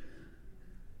reach.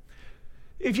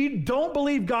 If you don't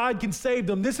believe God can save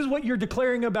them, this is what you're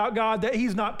declaring about God, that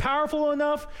he's not powerful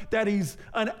enough, that he's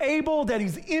unable, that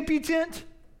he's impotent,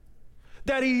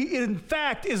 that he, in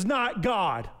fact, is not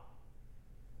God.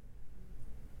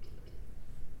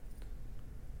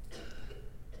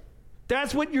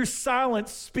 That's what your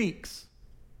silence speaks.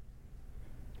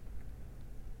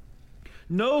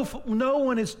 No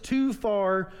one is too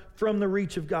far from the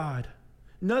reach of God.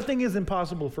 Nothing is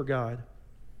impossible for God.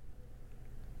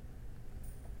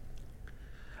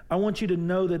 I want you to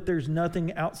know that there's no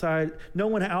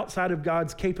one outside of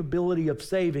God's capability of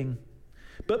saving.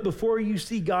 But before you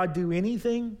see God do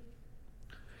anything,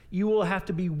 you will have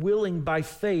to be willing by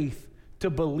faith to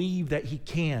believe that he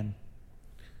can.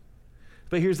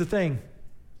 But here's the thing.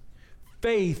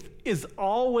 Faith is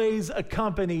always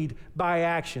accompanied by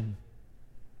action.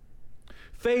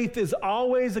 Faith is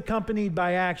always accompanied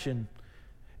by action.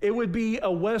 It would be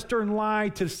a Western lie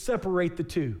to separate the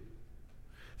two.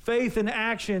 Faith and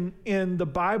action in the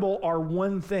Bible are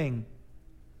one thing.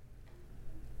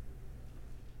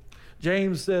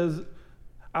 James says,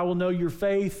 I will know your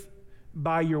faith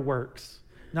by your works.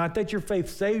 Not that your faith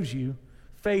saves you.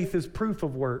 Faith is proof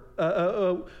of work.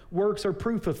 Works are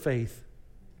proof of faith.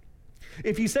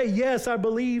 If you say, yes, I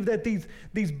believe that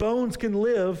these bones can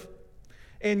live,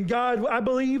 and God, I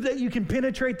believe that you can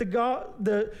penetrate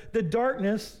the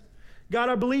darkness. God,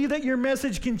 I believe that your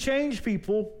message can change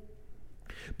people.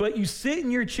 But you sit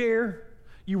in your chair,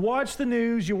 you watch the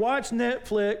news, you watch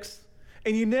Netflix,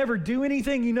 and you never do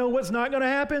anything. You know what's not going to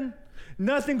happen?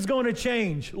 Nothing's going to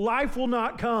change. Life will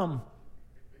not come.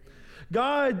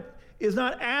 God is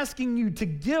not asking you to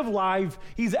give life.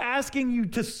 He's asking you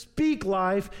to speak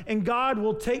life, and God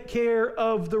will take care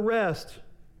of the rest.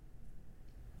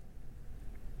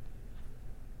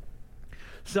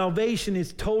 Salvation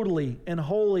is totally and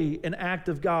wholly an act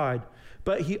of God,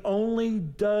 but he only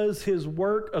does his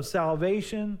work of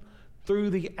salvation through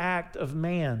the act of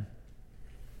man.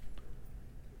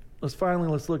 Let's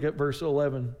look at verse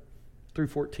 11 through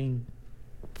 14.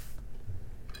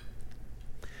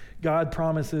 God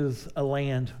promises a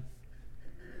land.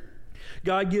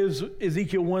 God gives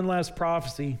Ezekiel one last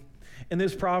prophecy, and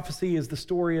this prophecy is the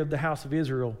story of the house of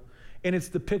Israel, and it's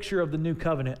the picture of the new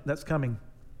covenant that's coming.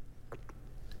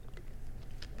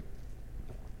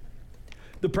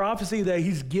 The prophecy that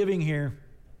he's giving here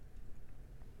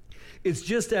is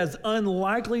just as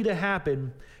unlikely to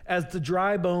happen as the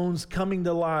dry bones coming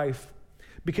to life,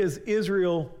 because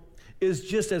Israel is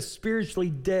just as spiritually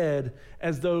dead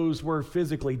as those were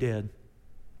physically dead.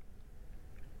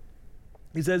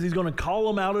 He says he's going to call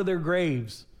them out of their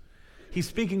graves. He's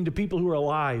speaking to people who are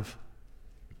alive.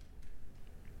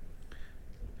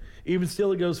 Even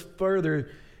still, it goes further.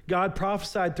 God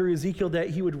prophesied through Ezekiel that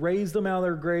he would raise them out of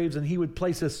their graves and he would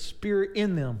place a spirit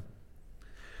in them.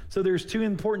 So there's two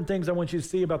important things I want you to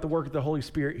see about the work of the Holy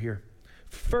Spirit here.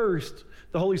 First,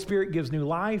 the Holy Spirit gives new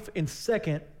life. And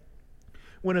second,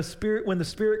 when the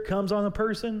Spirit comes on a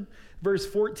person, verse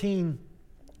 14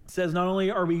 says not only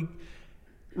are we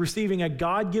receiving a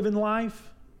God-given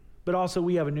life, but also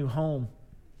we have a new home.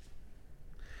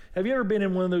 Have you ever been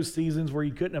in one of those seasons where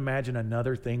you couldn't imagine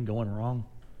another thing going wrong?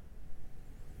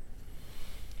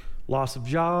 Loss of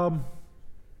job,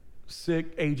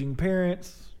 sick aging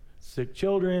parents, sick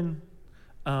children,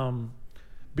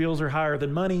 bills are higher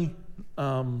than money,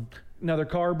 another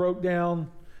car broke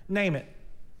down, name it.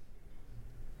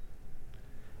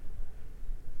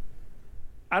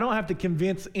 I don't have to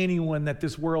convince anyone that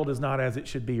this world is not as it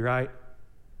should be, right?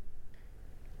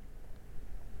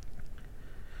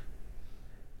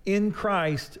 In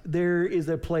Christ, there is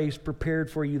a place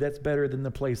prepared for you that's better than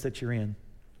the place that you're in.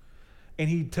 And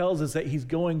he tells us that he's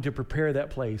going to prepare that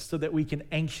place so that we can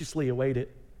anxiously await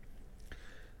it.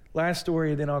 Last story,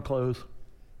 and then I'll close.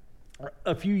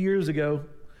 A few years ago,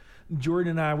 Jordan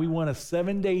and I, we won a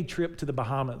 7-day trip to the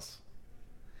Bahamas.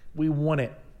 We won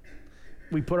it.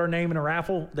 We put our name in a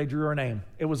raffle. They drew our name.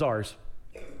 It was ours.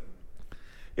 It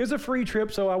was a free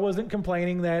trip, so I wasn't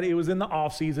complaining that it was in the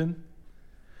off season.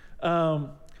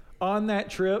 On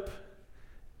that trip,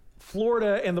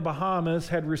 Florida and the Bahamas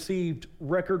had received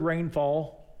record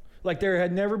rainfall. Like there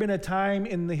had never been a time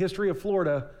in the history of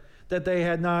Florida that they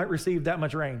had not received that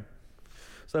much rain.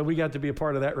 So we got to be a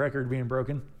part of that record being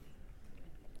broken.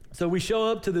 So we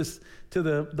show up to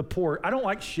the port. I don't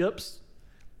like ships.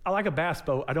 I like a bass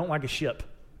boat. I don't like a ship.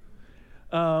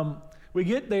 We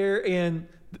get there and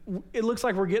it looks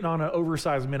like we're getting on an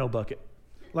oversized minnow bucket.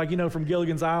 Like, from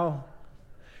Gilligan's Isle.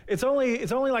 It's only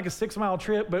like a 6-mile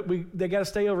trip, but they got to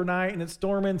stay overnight and it's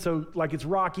storming. So like it's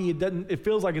rocky. It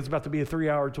feels like it's about to be a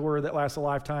 3-hour tour that lasts a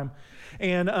lifetime.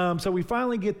 And so we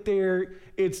finally get there.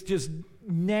 It's just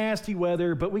nasty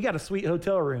weather, but we got a sweet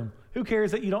hotel room. Who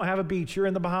cares that you don't have a beach? You're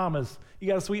in the Bahamas. You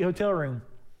got a sweet hotel room.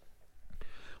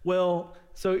 Well,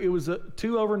 so it was 2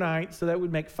 overnights, so that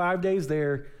would make 5 days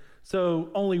there. So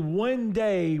only 1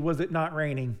 day was it not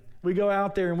raining. We go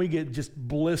out there and we get just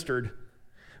blistered.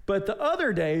 But the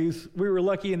other days, we were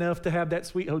lucky enough to have that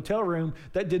sweet hotel room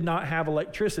that did not have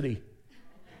electricity.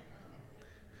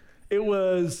 It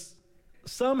was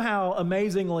somehow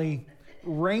amazingly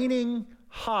raining,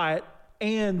 hot,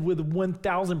 and with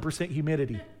 1,000%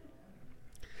 humidity.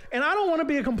 And I don't want to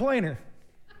be a complainer.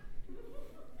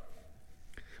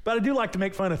 But I do like to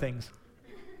make fun of things.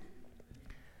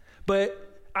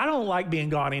 But I don't like being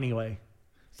gone anyway.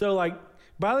 So like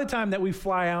by the time that we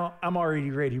fly out, I'm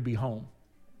already ready to be home.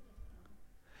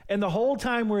 And the whole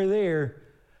time we're there,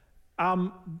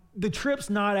 the trip's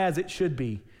not as it should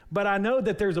be. But I know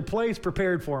that there's a place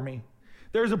prepared for me.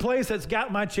 There's a place that's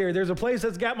got my chair. There's a place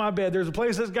that's got my bed. There's a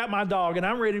place that's got my dog. And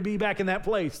I'm ready to be back in that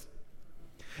place.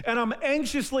 And I'm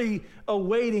anxiously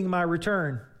awaiting my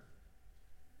return.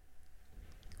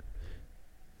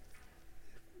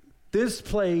 This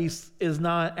place is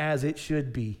not as it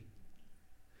should be.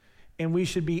 And we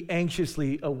should be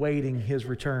anxiously awaiting his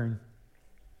return.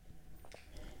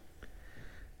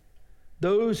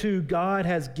 Those who God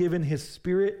has given his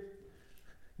Spirit,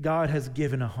 God has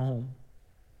given a home.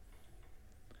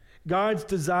 God's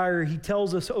desire, he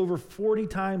tells us over 40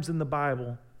 times in the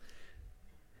Bible,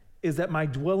 is that my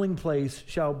dwelling place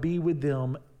shall be with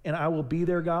them, and I will be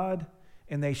their God,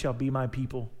 and they shall be my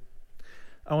people.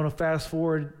 I want to fast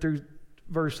forward through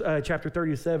chapter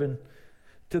 37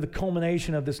 to the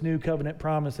culmination of this new covenant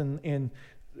promise in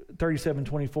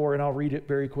 37:24, and I'll read it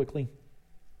very quickly.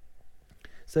 It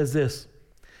says this,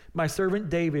 my servant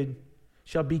David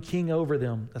shall be king over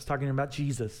them. That's talking about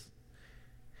Jesus.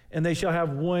 And they shall have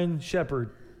one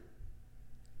shepherd.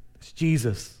 It's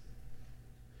Jesus.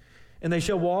 And they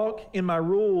shall walk in my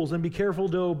rules and be careful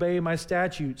to obey my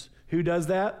statutes. Who does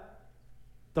that?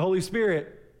 The Holy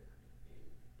Spirit.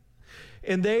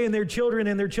 And they and their children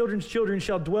and their children's children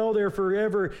shall dwell there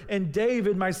forever. And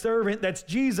David, my servant, that's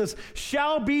Jesus,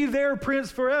 shall be their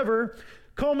prince forever.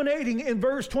 Culminating in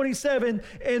verse 27,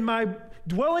 and my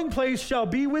dwelling place shall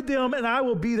be with them, and I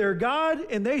will be their God,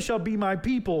 and they shall be my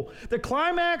people. The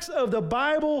climax of the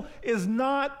Bible is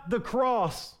not the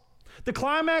cross. The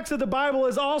climax of the Bible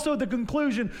is also the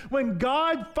conclusion. When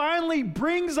God finally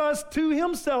brings us to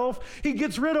himself, he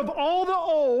gets rid of all the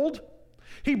old.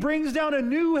 He brings down a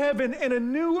new heaven and a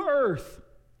new earth.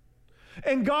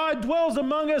 And God dwells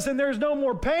among us, and there's no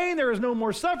more pain, there is no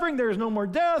more suffering, there is no more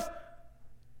death.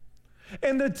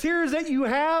 And the tears that you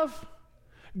have,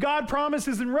 God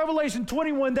promises in Revelation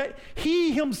 21 that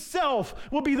he himself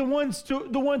will be the one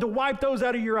to wipe those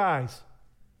out of your eyes.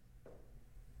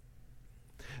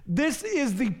 This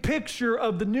is the picture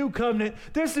of the new covenant.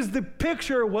 This is the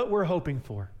picture of what we're hoping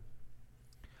for.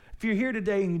 If you're here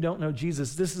today and you don't know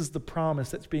Jesus, this is the promise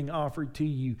that's being offered to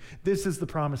you. This is the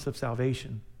promise of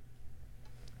salvation.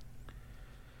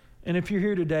 And if you're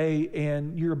here today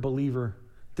and you're a believer,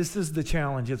 this is the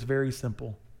challenge. It's very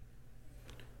simple.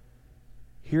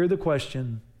 Hear the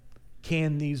question,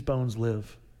 can these bones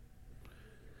live?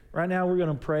 Right now we're going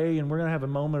to pray and we're going to have a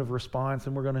moment of response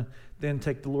and we're going to then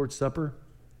take the Lord's Supper.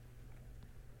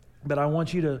 But I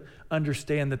want you to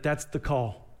understand that that's the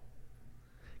call.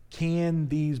 Can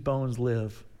these bones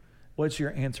live? What's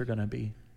your answer going to be?